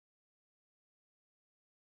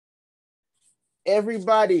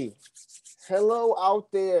Everybody, hello out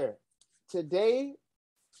there. Today,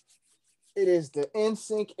 it is the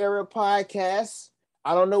Synch Era podcast.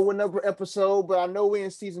 I don't know what number episode, but I know we're in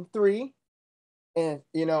season 3. And,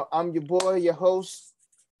 I'm your boy, your host,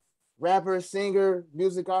 rapper, singer,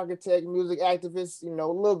 music architect, music activist, a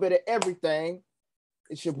little bit of everything.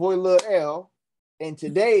 It's your boy, Lil L. And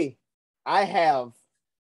today, I have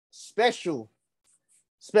special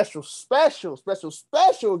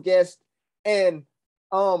guest and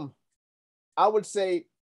I would say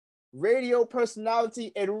radio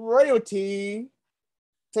personality and royalty.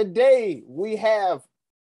 Today we have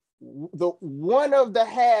the one of the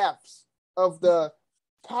halves of the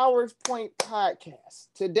PowerPoint podcast.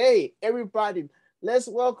 Today, everybody, let's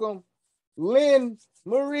welcome Lynn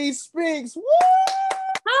Spinks. Woo!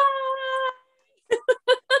 Hi.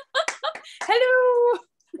 Hello.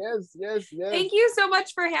 Yes. Thank you so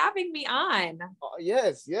much for having me on.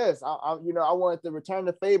 Yes. I wanted to return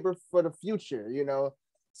the favor for the future.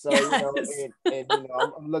 So Yes.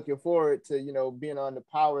 I'm looking forward to being on the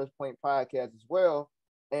PowerPoint podcast as well.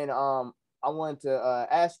 And I wanted to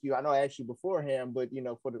ask you. I know I asked you beforehand, but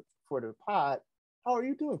for the pod, how are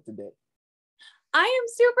you doing today? I am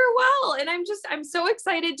super well, and I'm so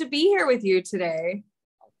excited to be here with you today.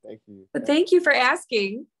 Thank you. But thank you for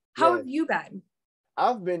asking. How Yes. have you been?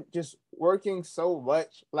 I've been just working so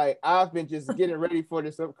much. Like I've been just getting ready for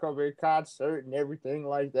this upcoming concert and everything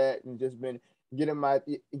like that, and just been getting my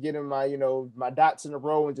my dots in a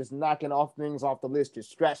row and just knocking off things off the list, just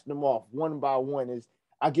scratching them off one by one. Is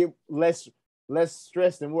I get less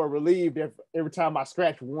stressed and more relieved every time I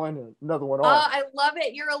scratch one or another one off. I love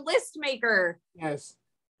it. You're a list maker. Yes,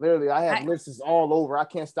 literally, I have lists all over. I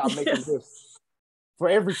can't stop making lists for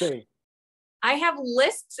everything. I have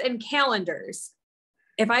lists and calendars.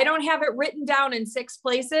 If I don't have it written down in 6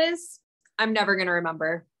 places, I'm never going to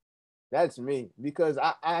remember. That's me, because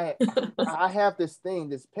I have this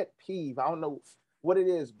pet peeve. I don't know what it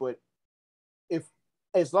is, but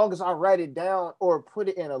as long as I write it down or put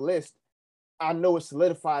it in a list, I know it's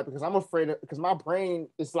solidified, because I'm afraid because my brain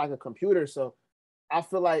is like a computer. So I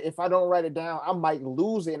feel like if I don't write it down, I might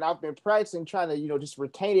lose it. And I've been practicing trying to, just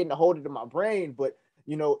retain it and hold it in my brain. But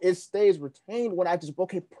it stays retained when I just,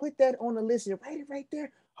 put that on the list and write it right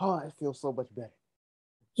there. Oh, it feels so much better.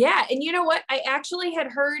 Yeah. And you know what? I actually had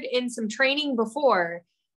heard in some training before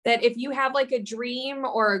that if you have like a dream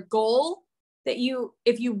or a goal that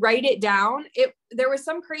if you write it down, there was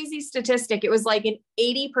some crazy statistic. It was like an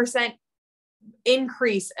 80%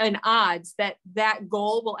 increase in odds that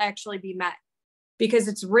goal will actually be met because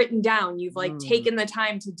it's written down. You've taken the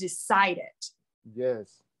time to decide it.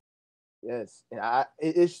 Yes. And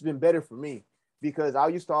it's been better for me, because I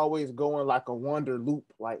used to always go in like a wonder loop,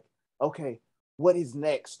 like, okay, what is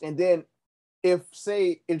next? And then if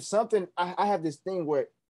something, I have this thing where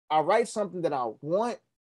I write something that I want,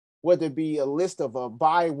 whether it be a list of a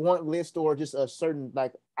want list or just a certain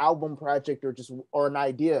like album project or an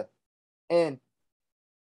idea. And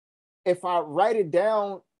if I write it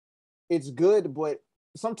down, it's good, but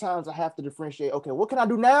sometimes I have to differentiate, okay, what can I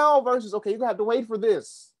do now versus, okay, you're gonna have to wait for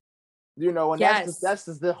this. And Yes. that's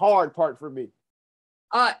just the hard part for me.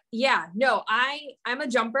 Yeah, no, I'm a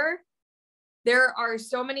jumper. There are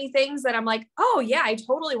so many things that I'm like, oh yeah, I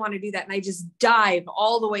totally want to do that. And I just dive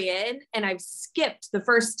all the way in, and I've skipped the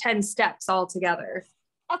first 10 steps altogether.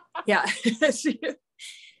 Yeah.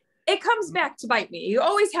 It comes back to bite me. You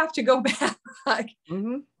always have to go back.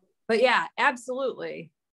 Mm-hmm. But yeah,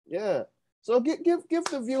 absolutely. Yeah. So give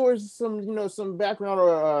the viewers some background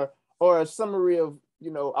or a summary of,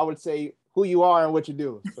 I would say, who you are and what you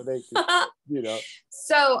do, so they can,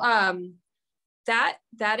 So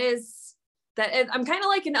that is I'm kind of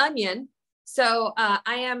like an onion. So I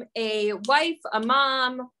am a wife, a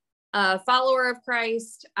mom, a follower of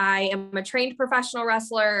Christ. I am a trained professional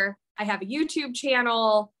wrestler. I have a YouTube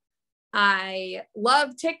channel. I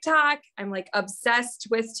love TikTok. I'm like obsessed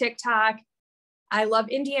with TikTok. I love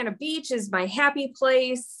Indiana Beach is my happy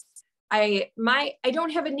place. I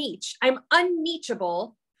don't have a niche. I'm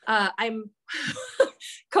unnicheable. I'm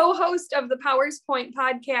co-host of the PowerPoint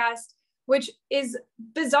podcast, which is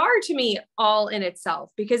bizarre to me all in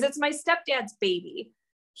itself, because it's my stepdad's baby.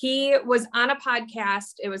 He was on a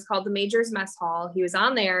podcast. It was called The Major's Mess Hall. He was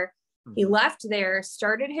on there. Mm-hmm. He left there,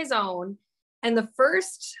 started his own. And the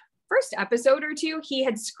first episode or 2, he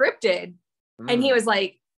had scripted. And he was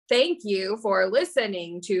like, thank you for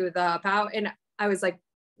listening to the power. And I was like,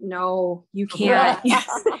 no, you can't.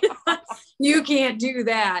 You can't do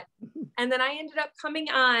that. And then I ended up coming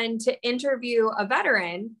on to interview a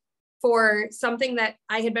veteran for something that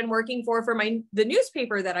I had been working for the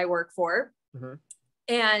newspaper that I work for. Mm-hmm.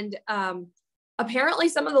 And apparently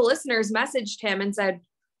some of the listeners messaged him and said,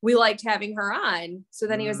 we liked having her on. So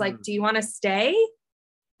then he was like, do you want to stay?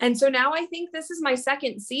 And so now I think this is my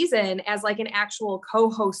second season as like an actual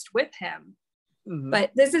co-host with him.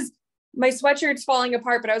 But this is, my sweatshirt's falling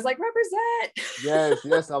apart, but I was like, represent.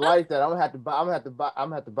 Yes, I like that. I'm gonna have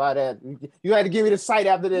to buy that. You had to give me the site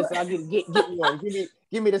after this. I get one.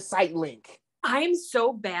 Give me the site link. I'm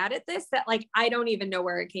so bad at this that like I don't even know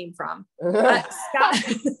where it came from. Scott,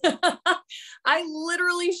 I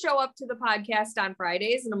literally show up to the podcast on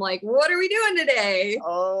Fridays and I'm like, what are we doing today?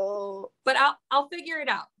 Oh, but I'll figure it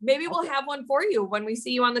out. Maybe we'll have one for you when we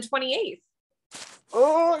see you on the 28th.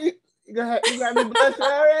 Oh, you got me blessed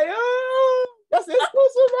already. Oh, that's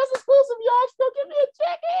exclusive. Y'all still give me a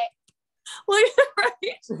check.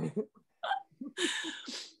 Right.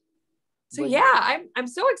 So yeah, I'm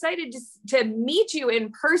so excited to meet you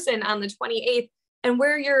in person on the 28th. And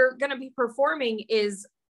where you're going to be performing is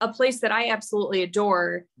a place that I absolutely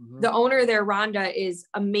adore. The owner there, Rhonda, is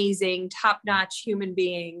amazing, top-notch human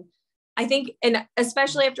being. I think, and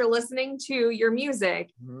especially after listening to your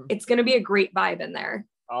music, it's going to be a great vibe in there.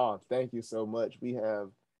 Oh, thank you so much. We have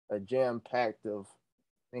a jam-packed of,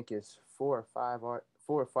 I think it's 4 or 5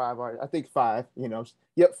 artists. I think 5,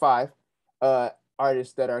 Yep, 5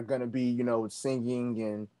 artists that are going to be,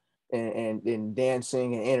 singing and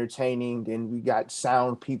dancing and entertaining. And we got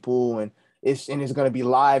sound people and it's going to be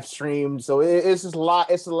live streamed. So it's just a lot.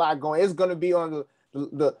 It's a lot going. It's going to be on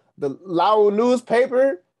the Lao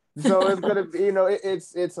newspaper. So it's going to be,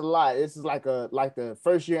 it's a lot. This is like the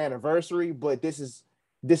first year anniversary, but this is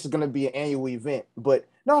going to be an annual event. But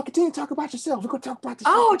no, continue to talk about yourself. We're going to talk about this.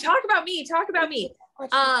 Oh, talk about me.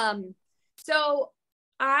 So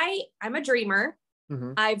I'm a dreamer.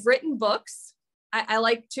 I've written books. I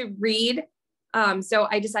like to read. So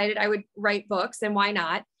I decided I would write books, and why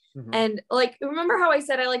not? And like, remember how I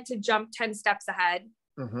said I like to jump 10 steps ahead?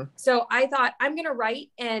 So I thought I'm going to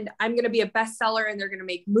write and I'm going to be a bestseller and they're going to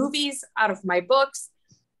make movies out of my books.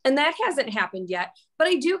 And that hasn't happened yet, but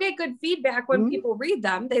I do get good feedback when people read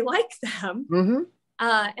them. They like them.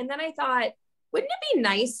 And then I thought, wouldn't it be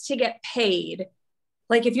nice to get paid?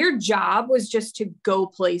 Like if your job was just to go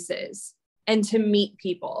places and to meet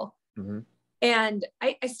people. And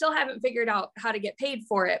I still haven't figured out how to get paid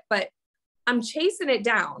for it, but I'm chasing it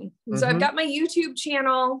down. So I've got my YouTube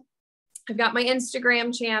channel. I've got my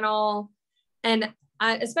Instagram channel. And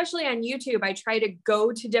especially on YouTube, I try to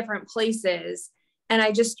go to different places and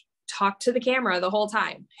I just talk to the camera the whole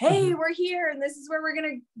time. Hey, we're here and this is where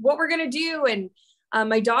what we're going to do. And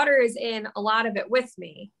my daughter is in a lot of it with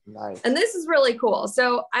me. Nice. And this is really cool.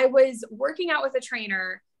 So I was working out with a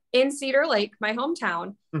trainer in Cedar Lake, my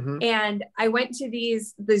hometown. And I went to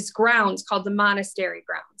these grounds called the monastery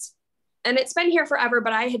grounds. And it's been here forever,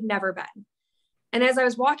 but I had never been. And as I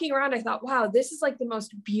was walking around, I thought, wow, this is like the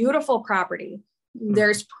most beautiful property.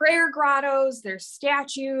 There's prayer grottos, there's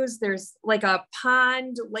statues, there's like a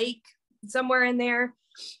pond, lake somewhere in there.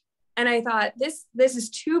 And I thought, this is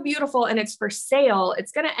too beautiful and it's for sale.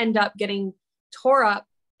 It's going to end up getting tore up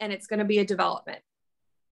and it's going to be a development.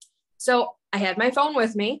 So I had my phone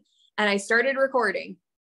with me and I started recording.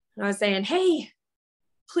 And I was saying, hey,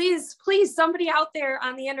 please, somebody out there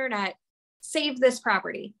on the internet, save this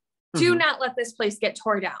property. Do not let this place get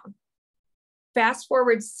tore down. Fast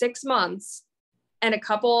forward 6 months and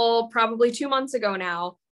probably 2 months ago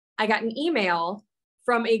now, I got an email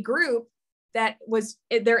from a group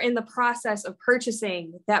they're in the process of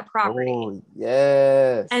purchasing that property. Oh,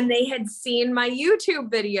 yes. And they had seen my YouTube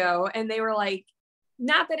video and they were like,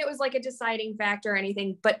 not that it was like a deciding factor or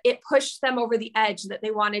anything, but it pushed them over the edge that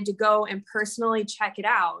they wanted to go and personally check it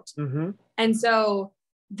out. And so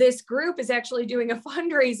this group is actually doing a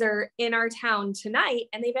fundraiser in our town tonight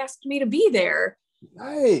and they've asked me to be there.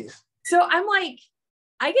 Nice. So I'm like,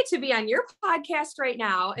 I get to be on your podcast right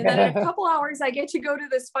now. And then in a couple hours, I get to go to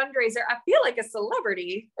this fundraiser. I feel like a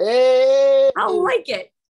celebrity. Hey. I like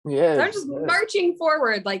it. Yeah. So I'm just marching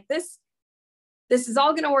forward like this is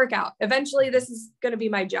all going to work out. Eventually, this is going to be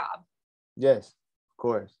my job. Yes, of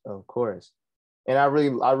course. And I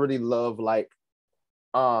really love like,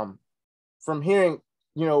 from hearing,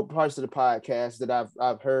 parts of the podcast that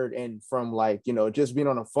I've heard and from like, just being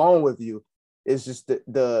on the phone with you, it's just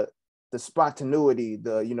the spontaneity,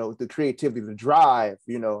 the creativity, the drive,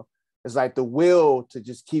 it's like the will to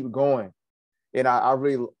just keep going. And I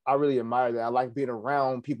really admire that. I like being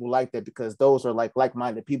around people like that because those are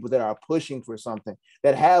like-minded people that are pushing for something,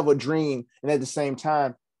 that have a dream, and at the same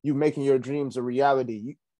time, you making your dreams a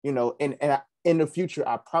reality. And in the future,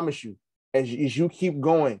 I promise you, as you keep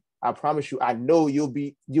going, I promise you, I know you'll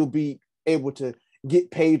be able to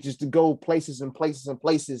get paid just to go places and places and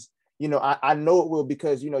places, I know it will,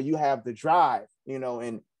 because, you have the drive,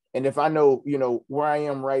 and if I know, where I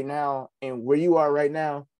am right now and where you are right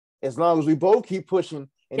now, as long as we both keep pushing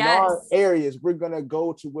in our areas, we're going to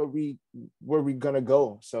go to where we're going to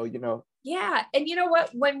go. So, Yeah. And you know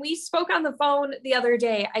what, when we spoke on the phone the other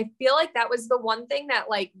day, I feel like that was the one thing that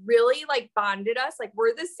like really like bonded us. Like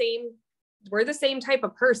we're the same type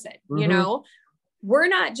of person, we're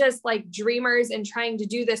not just like dreamers and trying to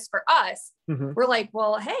do this for us. We're like,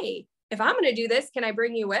 well, hey, if I'm going to do this, can I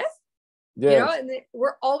bring you with? Yes. And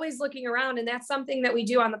we're always looking around. And that's something that we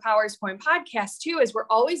do on the Powers Point podcast too, is we're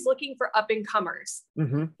always looking for up and comers.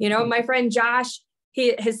 My friend Josh,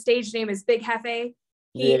 his stage name is Big Hefe.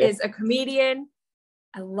 He is a comedian.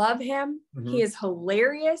 I love him. He is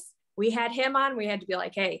hilarious. We had him on. We had to be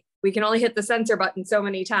like, hey, we can only hit the censor button so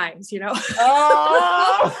many times,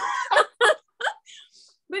 Oh!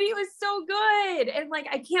 But he was so good. And like,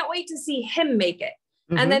 I can't wait to see him make it.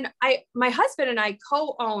 And then my husband and I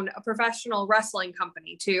co-own a professional wrestling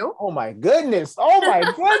company too. Oh my goodness. Oh my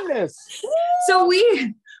goodness. So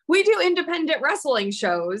we do independent wrestling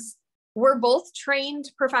shows. We're both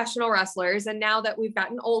trained professional wrestlers. And now that we've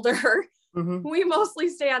gotten older, we mostly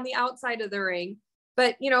stay on the outside of the ring.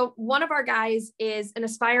 But, one of our guys is an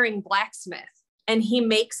aspiring blacksmith, and he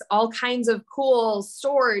makes all kinds of cool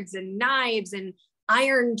swords and knives and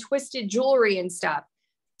iron twisted jewelry and stuff.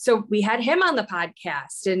 So we had him on the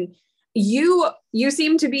podcast, and you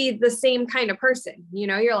seem to be the same kind of person.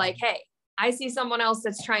 You're like, hey, I see someone else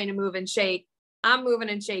that's trying to move and shake. I'm moving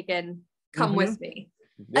and shaking. Come with me.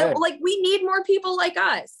 Yes. And like, we need more people like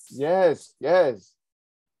us. Yes.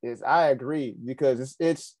 I agree, because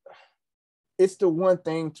it's the one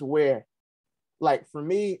thing to where, like, for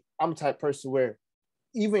me, I'm the type of person where,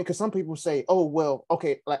 even because some people say, oh, well,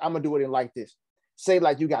 okay, like, I'm gonna do it in like this. Say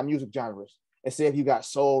like you got music genres, and say if you got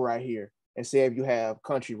soul right here, and say if you have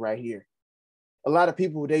country right here. A lot of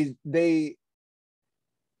people,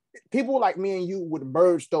 people like me and you would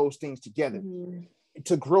merge those things together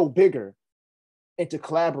to grow bigger and to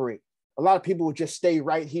collaborate. A lot of people would just stay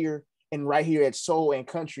right here at soul and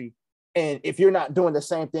country. And if you're not doing the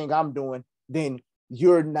same thing I'm doing, then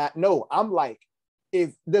you're not. No, I'm like,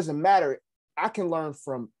 if doesn't matter, I can learn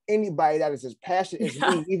from anybody that is as passionate as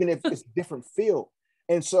me, even if it's a different field.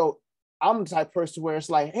 And so I'm the type of person where it's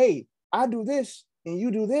like, hey, I do this and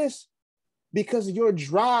you do this because of your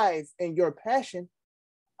drive and your passion.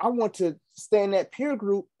 I want to stay in that peer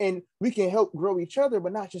group, and we can help grow each other,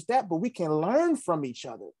 but not just that, but we can learn from each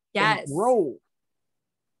other and grow.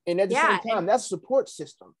 And at the same time, that's a support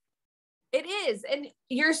system. It is. And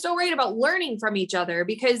you're so right about learning from each other,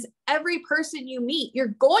 because every person you meet, you're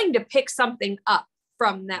going to pick something up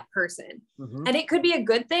from that person. And it could be a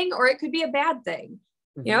good thing or it could be a bad thing.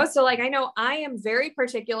 So like, I know I am very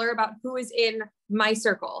particular about who is in my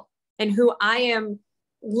circle and who I am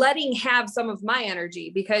letting have some of my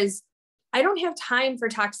energy, because I don't have time for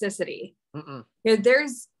toxicity. I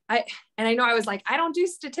know I was like, I don't do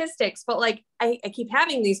statistics, but like, I keep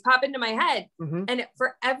having these pop into my head. And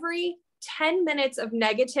for every 10 minutes of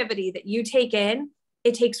negativity that you take in,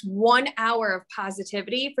 it takes 1 hour of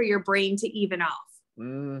positivity for your brain to even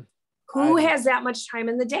off. Who has that much time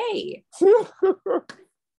in the day?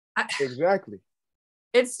 Exactly.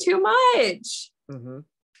 It's too much.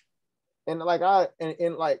 And like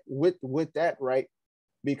like with that, right?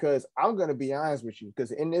 Because I'm gonna be honest with you,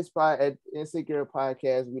 because in this Insecure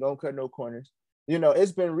podcast, we don't cut no corners.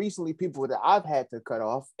 It's been recently people that I've had to cut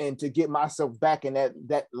off, and to get myself back in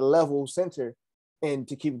that level center and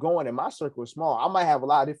to keep going. And my circle is small. I might have a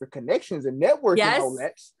lot of different connections and networking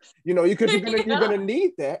outlets. You're gonna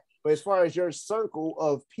need that. But as far as your circle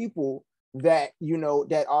of people that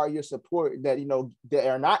that are your support, that that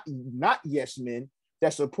are not yes men,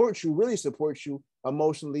 that support you, really support you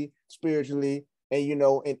emotionally, spiritually, and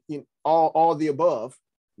and all the above,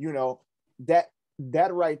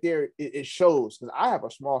 that right there, it shows. Because I have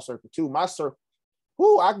a small circle too. My circle,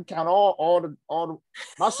 I can count all the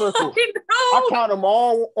my circle. I count them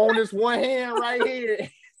all on this one hand right here.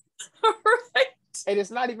 Right. And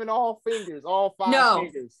it's not even all fingers, all 5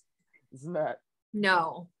 fingers. It's not.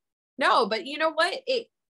 No, but you know what?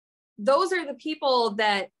 Those are the people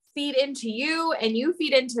that feed into you, and you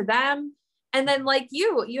feed into them. And then like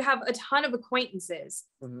you have a ton of acquaintances.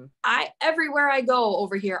 Everywhere I go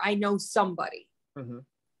over here, I know somebody.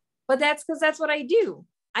 But that's because that's what I do.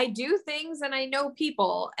 I do things and I know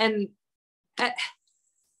people, and I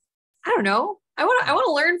don't know. I want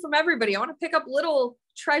to learn from everybody. I want to pick up little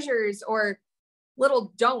treasures or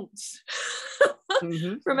little don'ts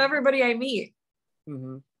from everybody I meet.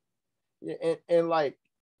 Yeah, and like,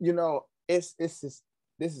 it's just,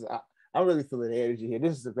 this is, I'm really feeling the energy here.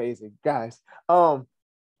 This is amazing, guys. But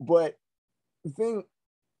the thing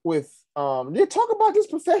with you talk about this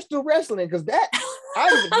professional wrestling, because that I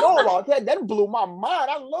didn't even know about that. That blew my mind.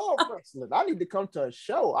 I love wrestling. I need to come to a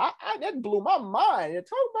show. I that blew my mind.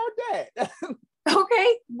 Talk about that.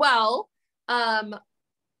 Okay. Well,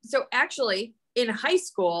 so actually in high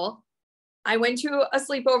school, I went to a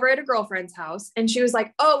sleepover at a girlfriend's house and she was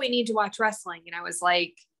like, "Oh, we need to watch wrestling." And I was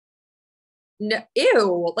like, "No,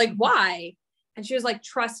 ew, like why?" And she was like,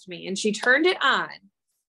 "Trust me." And she turned it on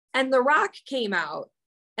and The Rock came out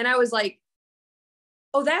and I was like,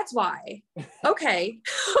 "Oh, that's why." Okay.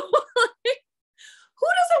 Who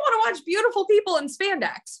doesn't want to watch beautiful people in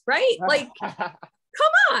spandex, right? Like,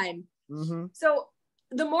 come on. Mm-hmm. So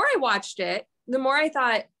the more I watched it, the more I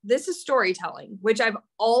thought, this is storytelling, which I've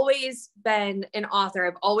always been an author.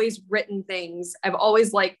 I've always written things. I've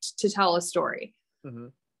always liked to tell a story. Mm-hmm.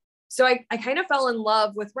 So I kind of fell in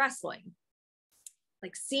love with wrestling,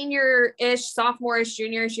 like senior-ish, sophomore-ish,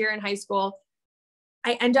 junior-ish year in high school.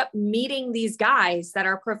 I end up meeting these guys that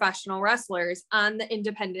are professional wrestlers on the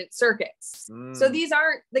independent circuits. So these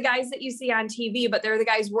aren't the guys that you see on TV, but they're the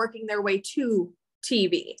guys working their way to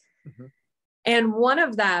TV. Mm-hmm. And one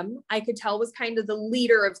of them I could tell was kind of the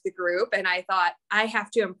leader of the group. And I thought, I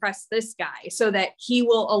have to impress this guy so that he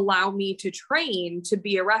will allow me to train to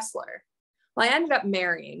be a wrestler. Well, I ended up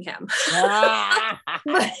marrying him.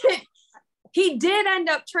 But he did end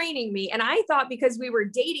up training me. And I thought because we were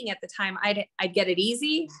dating at the time, I'd get it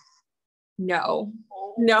easy. No.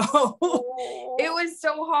 It was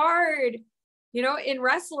so hard. You know, in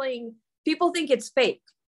wrestling, people think it's fake,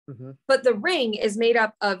 but the ring is made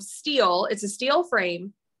up of steel. It's a steel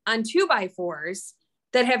frame on 2x4s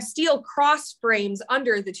that have steel cross frames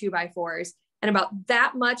under the 2x4s and about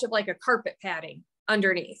that much of like a carpet padding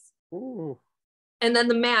underneath. Ooh. And then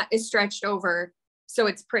the mat is stretched over. So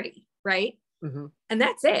it's pretty, right? Mm-hmm. And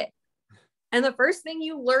that's it. And the first thing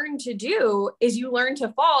you learn to do is you learn to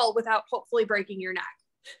fall without hopefully breaking your neck.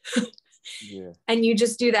 Yeah. And you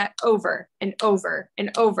just do that over and over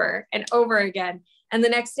and over and over again. And the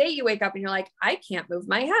next day you wake up and you're like, I can't move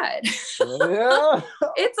my head. Yeah.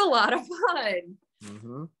 It's a lot of fun.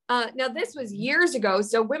 Mm-hmm. Now, this was years ago.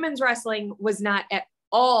 So women's wrestling was not at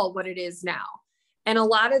all what it is now. And a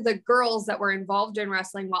lot of the girls that were involved in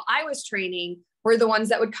wrestling while I was training were the ones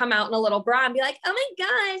that would come out in a little bra and be like, "Oh my gosh,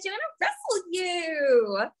 I want to wrestle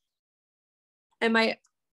you." And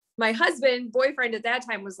my husband, boyfriend at that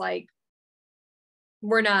time was like,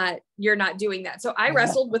 you're not doing that. So I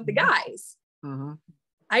wrestled with the guys. Mm-hmm.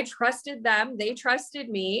 I trusted them. They trusted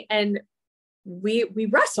me. And we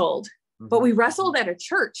wrestled, but we wrestled at a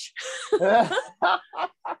church. And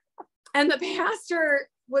the pastor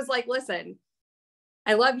was like, "Listen,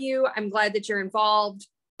 I love you. I'm glad that you're involved.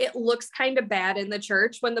 It looks kind of bad in the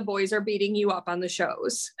church when the boys are beating you up on the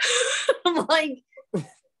shows." I'm like,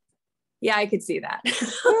 yeah, I could see that.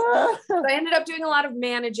 So I ended up doing a lot of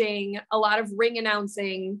managing, a lot of ring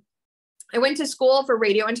announcing. I went to school for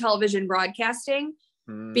radio and television broadcasting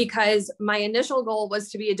because my initial goal was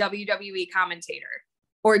to be a WWE commentator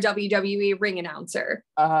or a WWE ring announcer.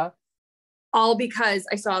 All because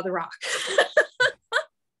I saw The Rock.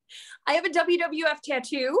 I have a WWF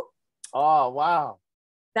tattoo. Oh, wow.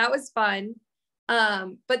 That was fun.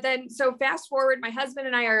 But then, so fast forward, my husband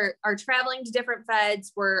and I are traveling to different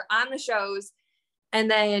feds. We're on the shows. And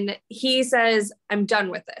then he says, "I'm done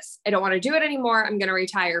with this. I don't want to do it anymore. I'm going to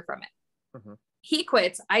retire from it." Mm-hmm. He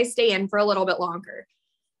quits. I stay in for a little bit longer.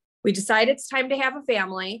 We decide it's time to have a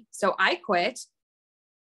family. So I quit.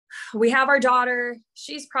 We have our daughter.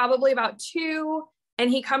 She's probably about 2. And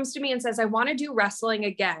he comes to me and says, "I want to do wrestling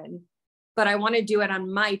again, but I want to do it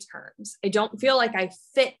on my terms. I don't feel like I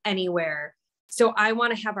fit anywhere. So I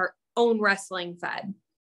want to have our own wrestling fed."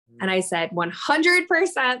 And I said,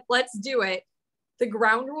 100%, let's do it. The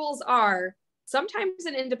ground rules are sometimes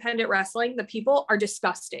in independent wrestling, the people are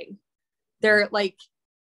disgusting. They're like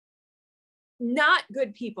not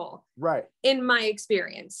good people, right? In my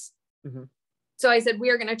experience. Mm-hmm. So I said, we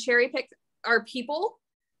are going to cherry pick our people.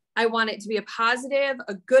 I want it to be a positive,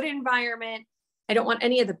 a good environment. I don't want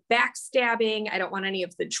any of the backstabbing. I don't want any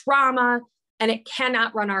of the drama, and it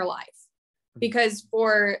cannot run our life. Because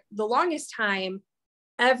for the longest time,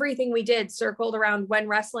 everything we did circled around when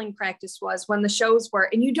wrestling practice was, when the shows were,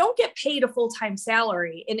 and you don't get paid a full-time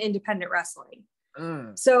salary in independent wrestling.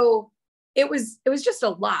 So it was just a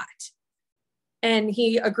lot. And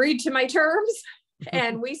he agreed to my terms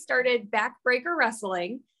and we started Backbreaker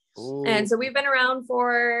Wrestling. Ooh. And so we've been around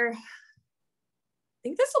for, I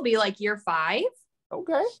think this will be like year 5.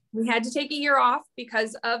 Okay. We had to take a year off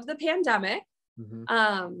because of the pandemic.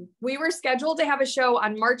 We were scheduled to have a show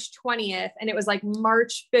on March 20th, and it was like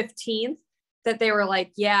March 15th that they were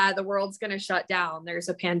like, yeah, the world's going to shut down. There's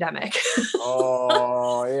a pandemic.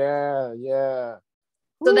 Oh, yeah, yeah.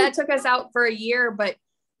 So that took us out for a year, but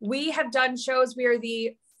we have done shows. We are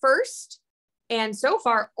the first and so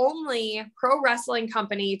far only pro wrestling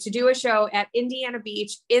company to do a show at Indiana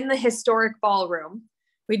Beach in the historic ballroom.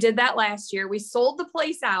 We did that last year. We sold the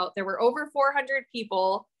place out. There were over 400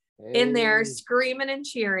 people in there screaming and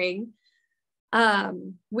cheering.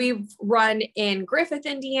 We've run in Griffith,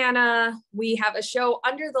 Indiana. We have a show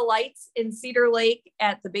under the lights in Cedar Lake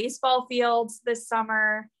at the baseball fields this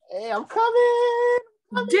summer. Hey, I'm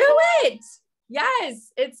coming. Do it.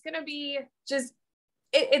 Yes. It's going to be just,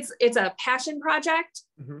 it's a passion project.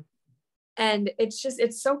 And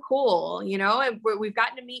it's so cool, you know, and we've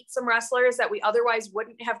gotten to meet some wrestlers that we otherwise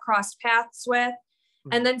wouldn't have crossed paths with.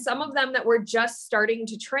 And then some of them that were just starting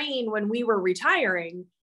to train when we were retiring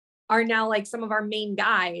are now like some of our main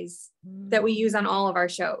guys that we use on all of our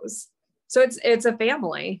shows. So it's a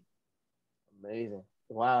family. Amazing.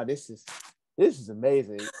 Wow. This is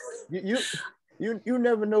amazing. You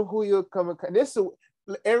never know who you're coming.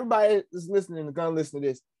 Everybody is listening and gonna listen to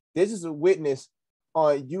this. This is a witness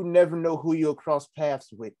on you never know who you'll cross paths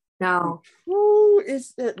with. No. Ooh,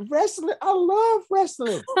 it's wrestling. I love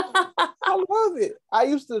wrestling. I love it. I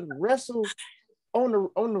used to wrestle on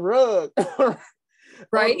the rug.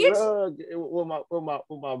 Right. With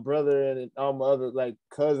my brother and all my other like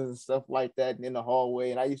cousins and stuff like that in the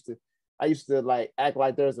hallway. And I used to like act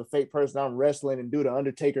like there's a fake person I'm wrestling and do the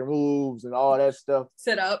Undertaker moves and all that stuff.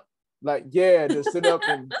 Sit up. Like, yeah, just sit up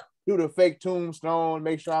and do the fake tombstone,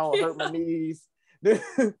 make sure I don't hurt my knees.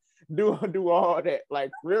 do all that.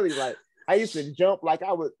 Like, really, like I used to jump like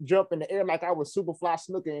I would jump in the air like I was Superfly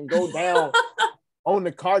Snooker and go down on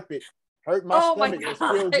the carpet, hurt my stomach, and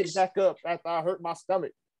still get back up after I hurt my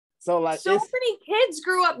stomach. So like so many kids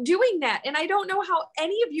grew up doing that, and I don't know how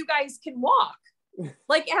any of you guys can walk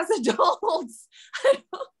like as adults.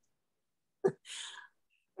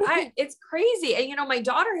 It's crazy. And you know, my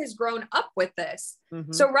daughter has grown up with this.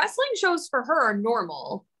 So wrestling shows for her are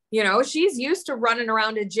normal. You know, she's used to running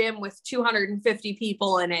around a gym with 250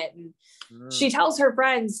 people in it. And she tells her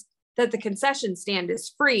friends that the concession stand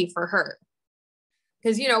is free for her.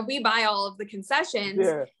 Because, you know, we buy all of the concessions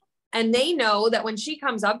and they know that when she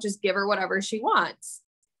comes up, just give her whatever she wants.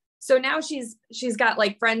 So now she's got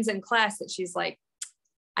like friends in class that she's like,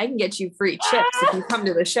 I can get you free chips if you come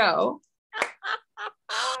to the show.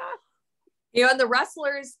 You know, and the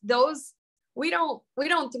wrestlers, those we don't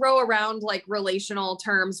throw around like relational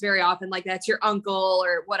terms very often, like that's your uncle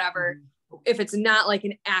or whatever, if it's not like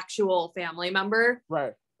an actual family member.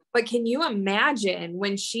 Right. But can you imagine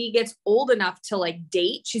when she gets old enough to like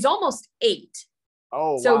date? She's almost 8.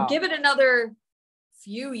 Oh, so wow. Give it another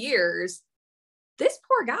few years. This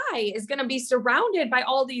poor guy is going to be surrounded by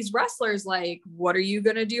all these wrestlers. Like, what are you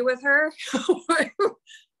going to do with her?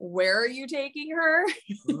 Where are you taking her?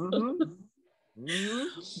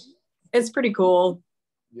 It's pretty cool.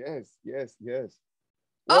 Yes.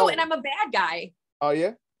 Oh, and I'm a bad guy. Oh,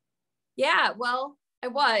 yeah? Yeah, well, I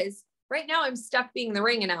was. Right now I'm stuck being the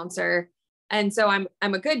ring announcer. And so I'm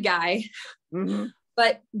a good guy.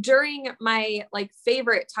 But during my like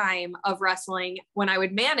favorite time of wrestling, when I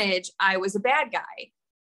would manage, I was a bad guy.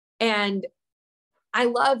 And I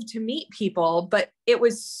love to meet people, but it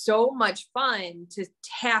was so much fun to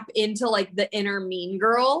tap into like the inner mean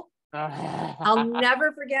girl. I'll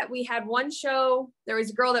never forget. We had one show. There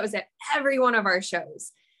was a girl that was at every one of our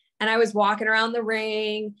shows. And I was walking around the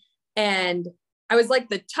ring and I was like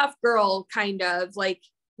the tough girl, kind of like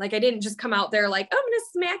I didn't just come out there like, oh, I'm going to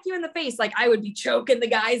smack you in the face. Like I would be choking the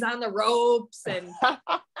guys on the ropes. And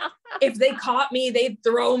if they caught me, they'd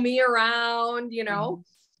throw me around, you know?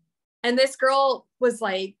 And this girl was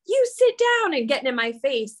like, you sit down, and getting in my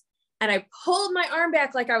face. And I pulled my arm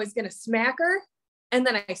back like I was going to smack her. And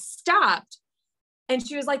then I stopped and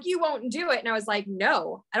she was like, you won't do it. And I was like,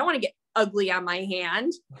 no, I don't want to get ugly on my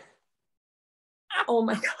hand. Oh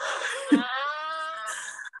my God.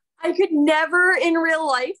 I could never in real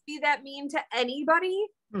life be that mean to anybody,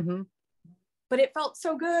 but it felt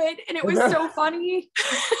so good. And it was so funny.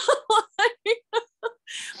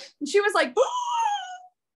 She was like,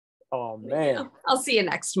 oh man, I'll see you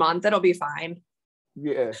next month. It'll be fine.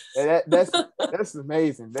 Yeah. That's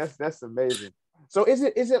amazing. That's amazing. So is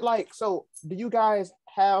it like, so do you guys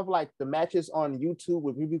have like the matches on YouTube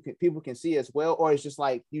where people can see as well? Or it's just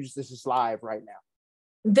like, this is live right now?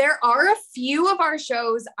 There are a few of our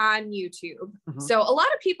shows on YouTube. So a lot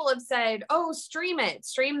of people have said, oh, stream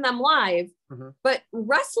them live. But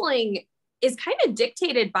wrestling is kind of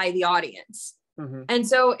dictated by the audience. And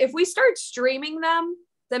so if we start streaming them,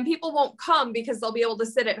 then people won't come because they'll be able to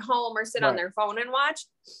sit at home or sit on their phone and watch.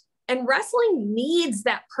 And wrestling needs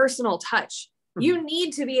that personal touch. You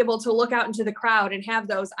need to be able to look out into the crowd and have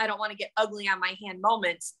those, I don't want to get ugly on my hand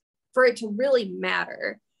moments for it to really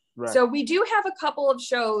matter. Right. So we do have a couple of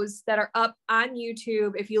shows that are up on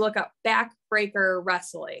YouTube. If you look up Backbreaker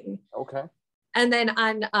Wrestling. Okay. And then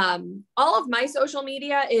on all of my social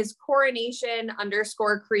media is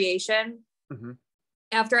coronation_creation.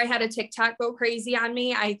 After I had a TikTok go crazy on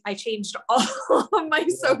me, I changed all of my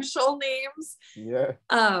social names. Yeah.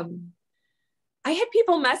 I had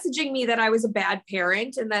people messaging me that I was a bad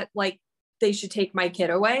parent and that like they should take my kid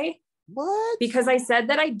away. What? Because I said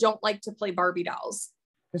that I don't like to play Barbie dolls.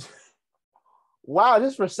 Wow,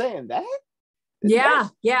 just for saying that? Yeah.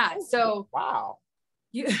 So wow.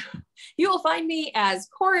 You will find me as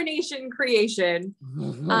Coronation Creation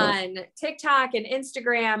on TikTok and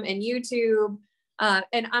Instagram and YouTube.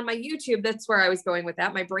 And on my YouTube, that's where I was going with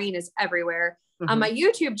that. My brain is everywhere. On my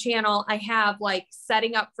YouTube channel, I have like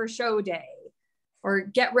setting up for show day or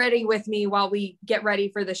get ready with me while we get ready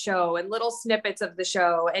for the show and little snippets of the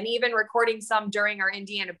show and even recording some during our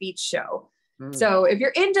Indiana Beach show. So if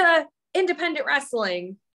you're into independent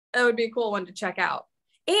wrestling, that would be a cool one to check out.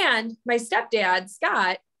 And my stepdad,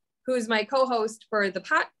 Scott, who's my co-host for the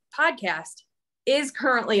podcast, is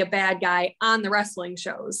currently a bad guy on the wrestling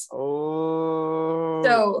shows. Oh.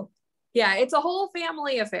 So, yeah, it's a whole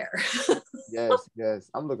family affair.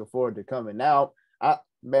 Yes. I'm looking forward to coming. Now, I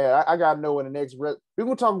got to know when the next... We're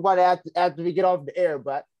going to talk about it after we get off the air,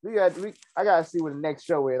 but I got to see what the next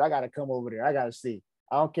show is. I got to come over there. I got to see.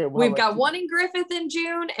 I don't care. We've got one in Griffith in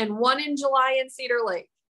June and one in July in Cedar Lake.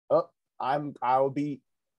 Oh, I'll be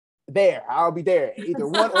there. I'll be there. Either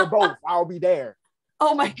one or both. I'll be there.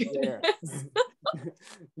 Oh my goodness.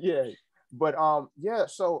 Yeah. But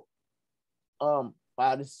so wow,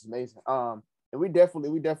 this is amazing. And we're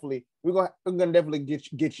gonna definitely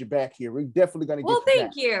get you back here. We're definitely gonna get you thank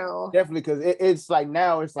back. you. Definitely, because it's like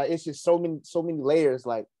now it's just so many layers.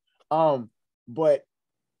 Like but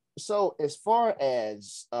so as far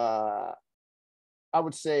as I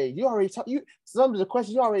would say some of the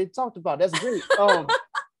questions you already talked about. That's great.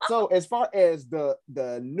 So as far as the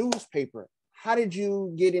newspaper, how did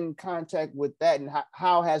you get in contact with that, and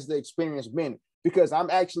how has the experience been? Because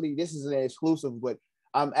this is an exclusive, but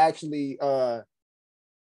I'm actually on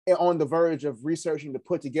the verge of researching to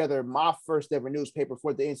put together my first ever newspaper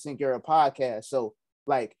for the NSYNC Era podcast. So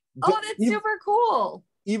like, that's super cool.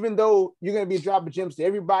 Even though you're gonna be dropping gems to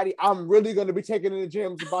everybody, I'm really gonna be taking in the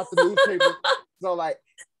gems about the newspaper. So like,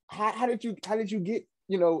 how did you get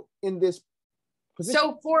in this position?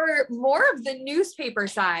 So for more of the newspaper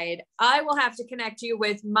side, I will have to connect you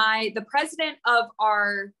with the president of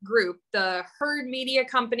our group, the Hurd Media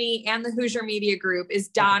Company and the Hoosier Media Group is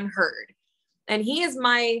Don Hurd. And he is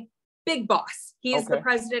my big boss. He is the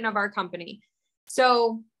president of our company.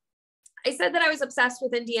 So I said that I was obsessed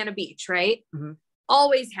with Indiana Beach, right?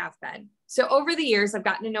 Always have been. So over the years, I've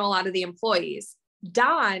gotten to know a lot of the employees.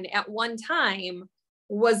 Don at one time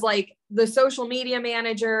was like the social media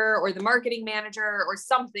manager or the marketing manager or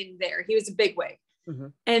something there. He was a bigwig.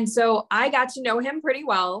 And so I got to know him pretty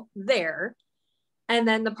well there. And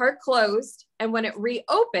then the park closed. And when it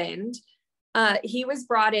reopened, he was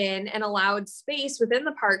brought in and allowed space within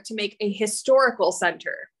the park to make a historical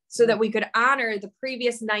center so that we could honor the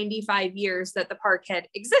previous 95 years that the park had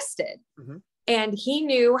existed. And he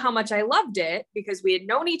knew how much I loved it because we had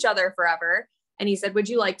known each other forever. And he said, would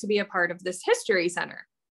you like to be a part of this history center?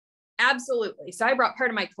 Absolutely. So I brought part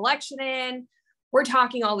of my collection in. We're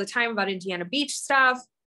talking all the time about Indiana Beach stuff.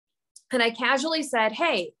 And I casually said,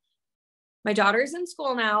 hey, my daughter's in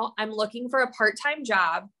school now. I'm looking for a part-time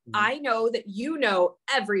job. I know that you know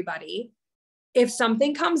everybody. If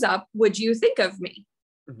something comes up, would you think of me?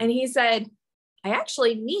 And he said, I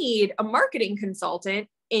actually need a marketing consultant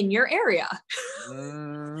in your area.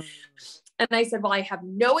 And I said, well, I have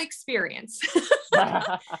no experience.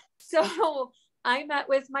 So I met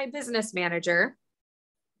with my business manager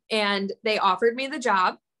and they offered me the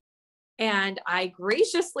job and I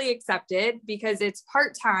graciously accepted because it's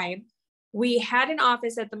part-time. We had an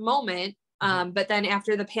office at the moment, but then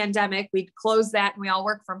after the pandemic, we closed that and we all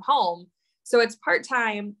work from home. So it's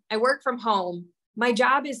part-time. I work from home. My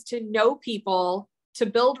job is to know people, to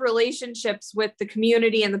build relationships with the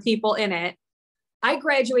community and the people in it. I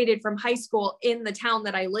graduated from high school in the town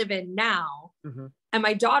that I live in now. And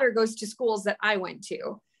my daughter goes to schools that I went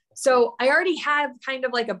to. So I already have kind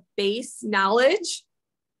of like a base knowledge.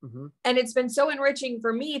 And it's been so enriching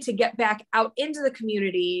for me to get back out into the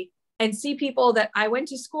community and see people that I went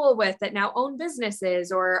to school with that now own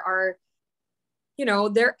businesses or are you know,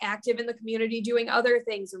 they're active in the community doing other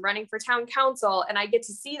things and running for town council. And I get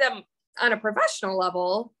to see them on a professional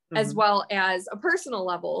level as well as a personal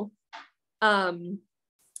level. And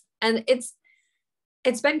it's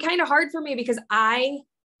been kind of hard for me because I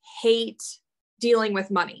hate dealing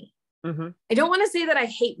with money. I don't want to say that I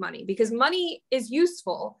hate money, because money is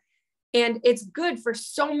useful and it's good for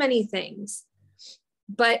so many things.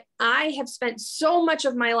 But I have spent so much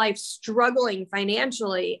of my life struggling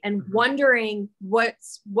financially and wondering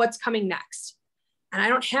what's coming next. And I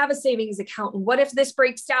don't have a savings account. And what if this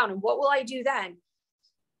breaks down? And what will I do then?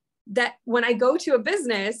 That when I go to a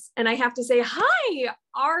business and I have to say, hi,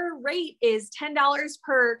 our rate is $10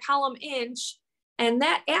 per column inch, and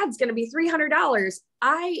that ad's going to be $300.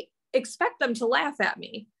 I expect them to laugh at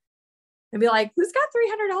me and be like, who's got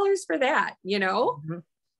 $300 for that? You know,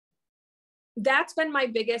 that's been my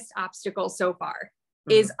biggest obstacle so far,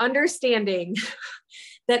 is understanding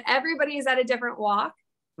that everybody is at a different walk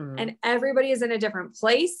and everybody is in a different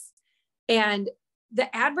place. And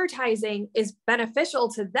the advertising is beneficial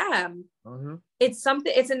to them. It's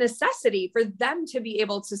a necessity for them to be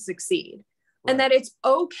able to succeed. And that it's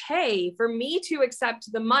okay for me to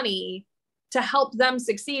accept the money to help them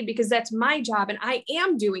succeed, because that's my job. And I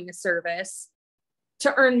am doing a service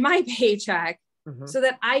to earn my paycheck so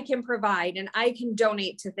that I can provide and I can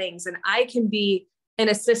donate to things and I can be an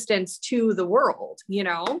assistance to the world, you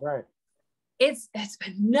know? Right. It's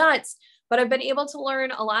been nuts, but I've been able to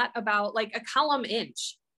learn a lot about like a column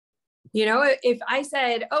inch. You know, if I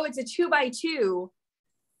said, oh, it's a 2x2,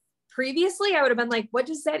 previously I would have been like, what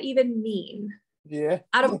does that even mean? Yeah.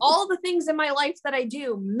 Out of all the things in my life that I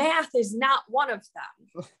do, math is not one of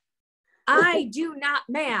them. I do not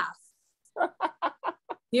math.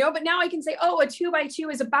 You know, but now I can say, oh, a 2x2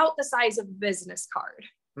 is about the size of a business card.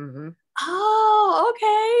 Oh,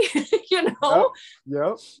 okay. You know?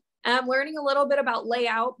 Yep. I'm learning a little bit about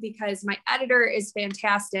layout because my editor is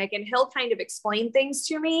fantastic and he'll kind of explain things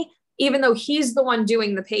to me, even though he's the one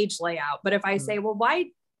doing the page layout. But if I say, well,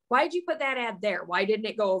 why'd you put that ad there? Why didn't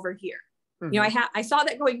it go over here? You know, I saw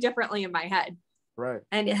that going differently in my head. Right.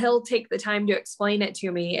 And he'll take the time to explain it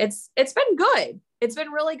to me. It's been good. It's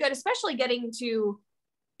been really good, especially getting to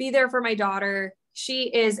be there for my daughter.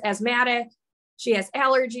 She is asthmatic. She has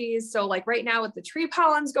allergies. So like right now with the tree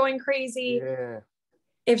pollen's going crazy. Yeah.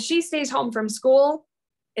 If she stays home from school,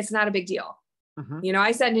 it's not a big deal. You know,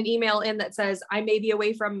 I send an email in that says I may be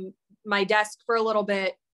away from my desk for a little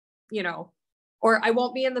bit, you know, or I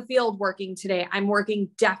won't be in the field working today. I'm working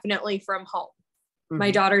definitely from home. My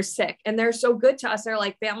daughter's sick and they're so good to us. They're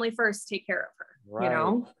like, family first, take care of her, you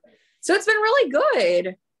know? So it's been really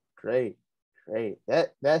good. Great.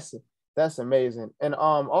 That's amazing. And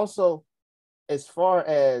also as far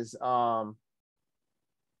as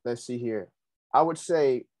let's see here, I would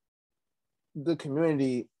say the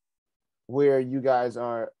community where you guys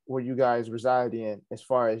reside in, as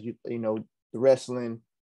far as you know, the wrestling,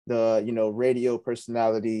 the, you know, radio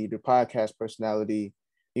personality, the podcast personality,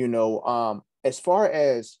 you know, as far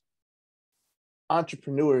as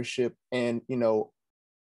entrepreneurship and, you know,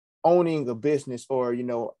 owning a business or, you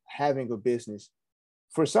know, having a business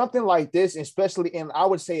for something like this, especially in, I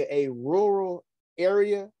would say, a rural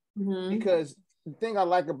area, because the thing I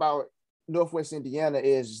like about Northwest Indiana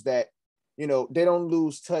is that, you know, they don't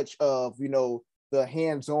lose touch of, you know, the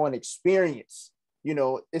hands-on experience. You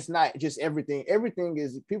know, it's not just everything. Everything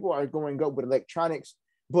is, people are going up with electronics,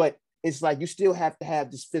 but it's like you still have to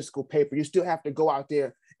have this physical paper. You still have to go out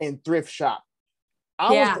there and thrift shop.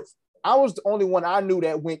 I was the only one I knew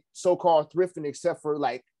that went so-called thrifting, except for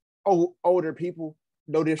like older people.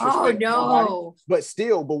 No disrespect. Oh,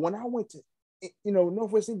 no. But when I went to, you know,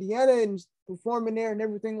 Northwest Indiana and performing there and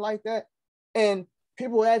everything like that, and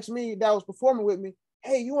people asked me that was performing with me,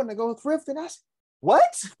 hey, you want to go thrifting? I said,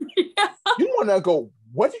 what? You want to go,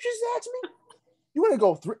 what did you just ask me? You want to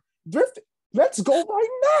go thrifting? Let's go right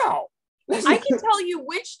now. I can tell you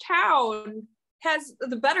which town has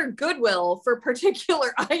the better goodwill for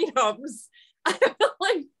particular items.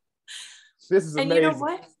 Like, this is amazing. And you know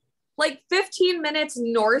what? Like 15 minutes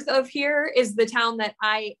north of here is the town that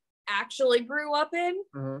I actually grew up in.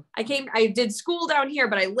 I did school down here,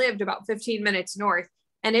 but I lived about 15 minutes north,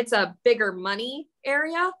 and it's a bigger money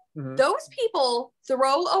area. Those people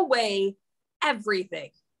throw away everything.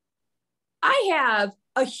 I have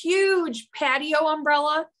a huge patio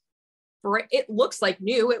umbrella. It looks like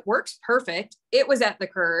new. It works perfect. It was at the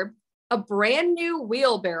curb. A brand new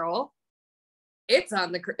wheelbarrow. It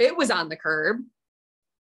was on the curb.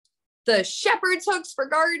 The shepherd's hooks for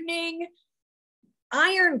gardening.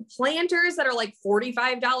 Iron planters that are like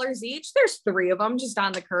 $45 each. There's 3 of them just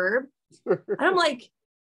on the curb. And I'm like,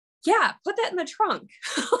 Yeah, put that in the trunk.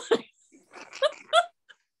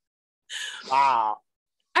 Wow.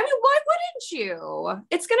 I mean, why wouldn't you?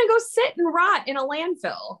 It's going to go sit and rot in a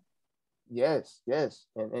landfill. Yes, yes.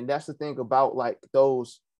 And that's the thing about like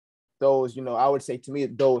those, I would say to me,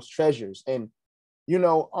 those treasures. And,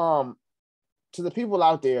 to the people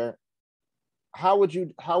out there, how would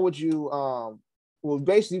you, well,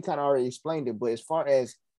 basically you kind of already explained it, but as far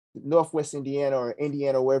as Northwest Indiana or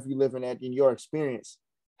Indiana, wherever you live in your experience,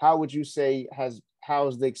 how would you say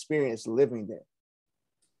how's the experience living there?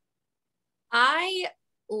 I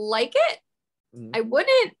like it. Mm-hmm. I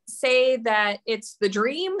wouldn't say that it's the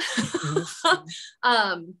dream.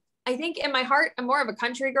 Mm-hmm. I think in my heart, I'm more of a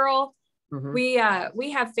country girl. Mm-hmm.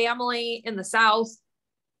 We have family in the South,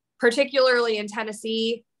 particularly in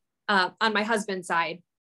Tennessee, on my husband's side.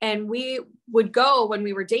 And we would go when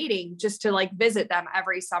we were dating just to like visit them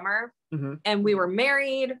every summer. Mm-hmm. And we were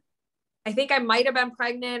married. I think I might have been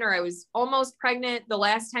pregnant or I was almost pregnant the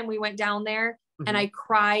last time we went down there. Mm-hmm. And I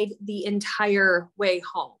cried the entire way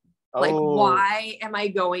home. Like, why am I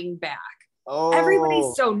going back?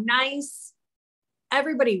 Everybody's so nice.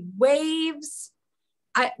 Everybody waves.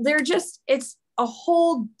 It's a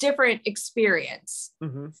whole different experience.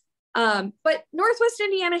 Mm-hmm. But Northwest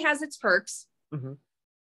Indiana has its perks. Mm-hmm.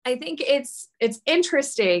 I think it's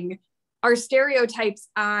interesting, our stereotypes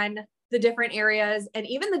on the different areas and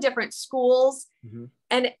even the different schools. Mm-hmm.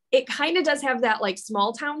 And it kind of does have that like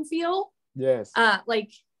small town feel. Yes.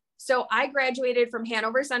 So I graduated from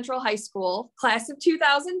Hanover Central High School, class of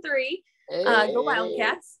 2003, the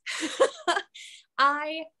Wildcats.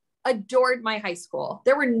 I adored my high school.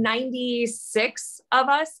 There were 96 of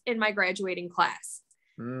us in my graduating class.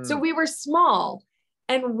 Mm. So we were small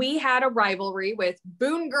and we had a rivalry with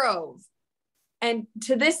Boone Grove. And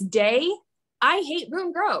to this day, I hate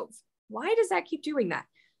Boone Grove. Why does that keep doing that?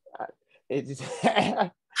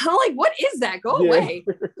 I'm like, what is that? Go away.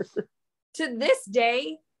 To this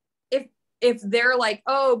day, if they're like,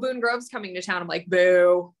 oh, Boone Grove's coming to town, I'm like,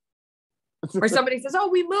 boo. Or somebody says, oh,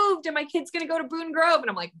 we moved and my kid's going to go to Boone Grove. And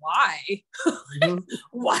I'm like, why? Mm-hmm.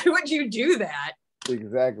 Why would you do that?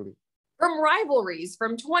 Exactly. From rivalries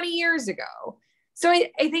from 20 years ago. So I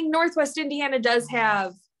think Northwest Indiana does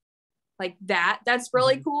have like that. That's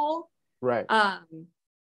really mm-hmm. cool. Right.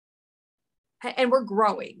 And we're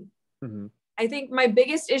growing. Mm-hmm. I think my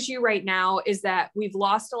biggest issue right now is that we've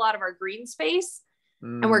lost a lot of our green space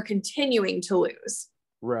and we're continuing to lose.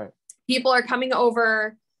 Right. People are coming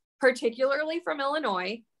over, particularly from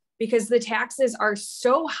Illinois, because the taxes are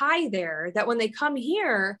so high there that when they come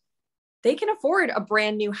here, they can afford a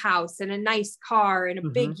brand new house and a nice car and a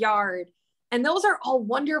mm-hmm. big yard. And those are all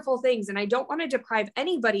wonderful things. And I don't want to deprive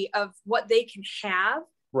anybody of what they can have.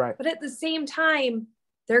 Right. But at the same time,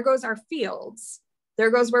 there goes our fields. There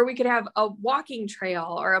goes where we could have a walking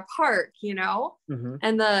trail or a park, mm-hmm.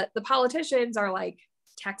 and the politicians are like,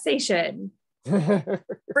 taxation,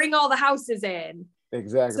 bring all the houses in.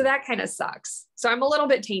 Exactly. So that kind of sucks. So I'm a little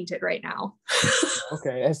bit tainted right now.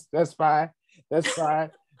 Okay, that's fine. That's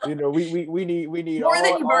fine. We need more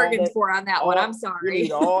than you bargained for on that one. I'm sorry. We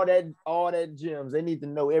need all that gems. They need to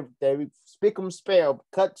know everything. We spick them, spell,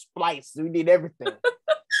 cut, splice. We need everything.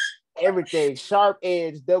 Everything. Sharp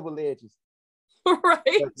edge, double edges. Right.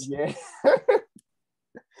 But, yeah.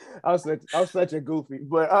 I was such a goofy,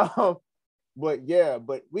 but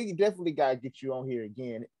we definitely gotta get you on here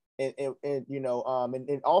again. And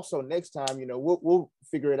also next time, we'll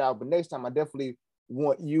figure it out. But next time I definitely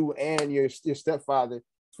want you and your stepfather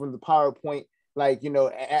from the PowerPoint, like,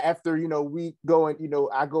 after, we go and,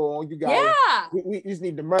 I go on you guys. Yeah. We just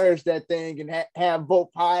need to merge that thing and have both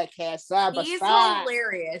podcasts side by side. He's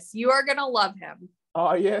hilarious. You are going to love him.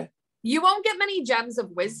 Oh, yeah. You won't get many gems of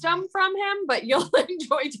wisdom from him, but you'll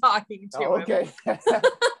enjoy talking to him. Okay.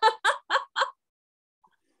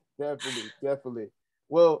 Definitely.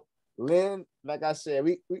 Well, Lynn, like I said,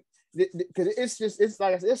 because it's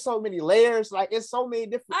like it's so many layers, like it's so many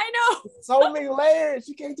different. I know. So many layers.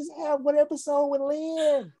 You can't just have one episode with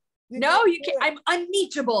Lynn. You can't. I'm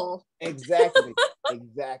unreachable. Exactly.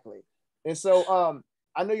 And so,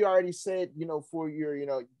 I know you already said, for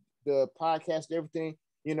your, the podcast, everything,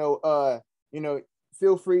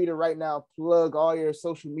 feel free to right now plug all your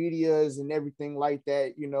social medias and everything like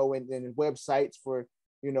that, and websites for,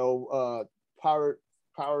 power,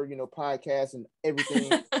 podcasts and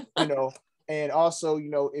everything, and also,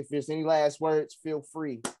 if there's any last words, feel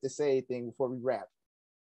free to say anything before we wrap.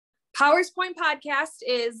 Powers Point Podcast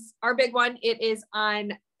is our big one. It is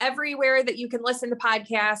on everywhere that you can listen to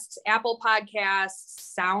podcasts, Apple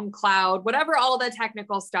Podcasts, SoundCloud, whatever all the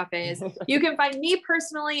technical stuff is. You can find me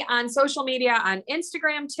personally on social media, on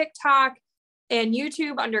Instagram, TikTok, and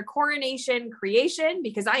YouTube under Coronation Creation,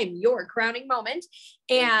 because I am your crowning moment.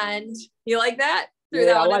 And you like that? Threw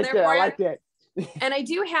that one in there for you. I like that. And I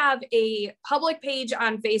do have a public page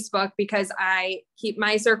on Facebook because I keep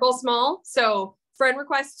my circle small. So friend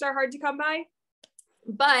requests are hard to come by.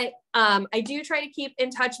 But I do try to keep in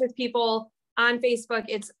touch with people on Facebook.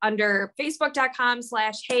 It's under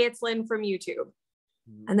facebook.com/hey, it's Lynn from YouTube.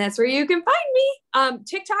 And that's where you can find me.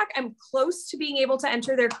 TikTok, I'm close to being able to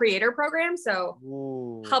enter their creator program.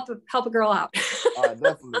 So help a girl out.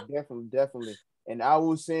 Definitely. And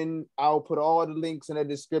I'll put all the links in the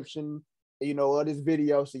description, of this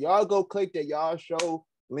video. So y'all go click that. Y'all show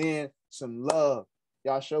Lynn some love.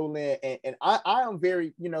 Y'all show Lynn. And I am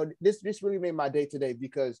very, this really made my day today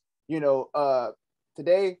because,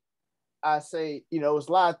 today I say, it's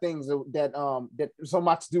a lot of things that's on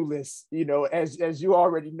my to-do list, as you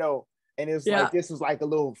already know. And it's like, this was like a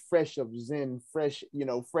little fresh of zen, fresh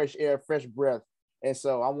air, fresh breath. And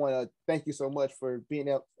so I want to thank you so much for being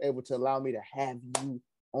able to allow me to have you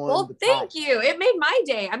on. Well, thank you. It made my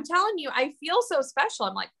day. I'm telling you, I feel so special.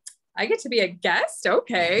 I'm like, I get to be a guest.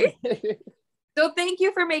 Okay. So thank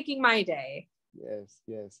you for making my day.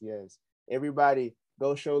 Yes. Everybody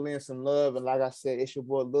go show Lynn some love. And like I said, it's your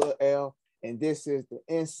boy Lil L. And this is the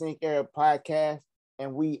NSYNC Era Podcast.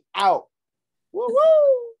 And we out. Woo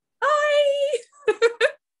woo. Bye.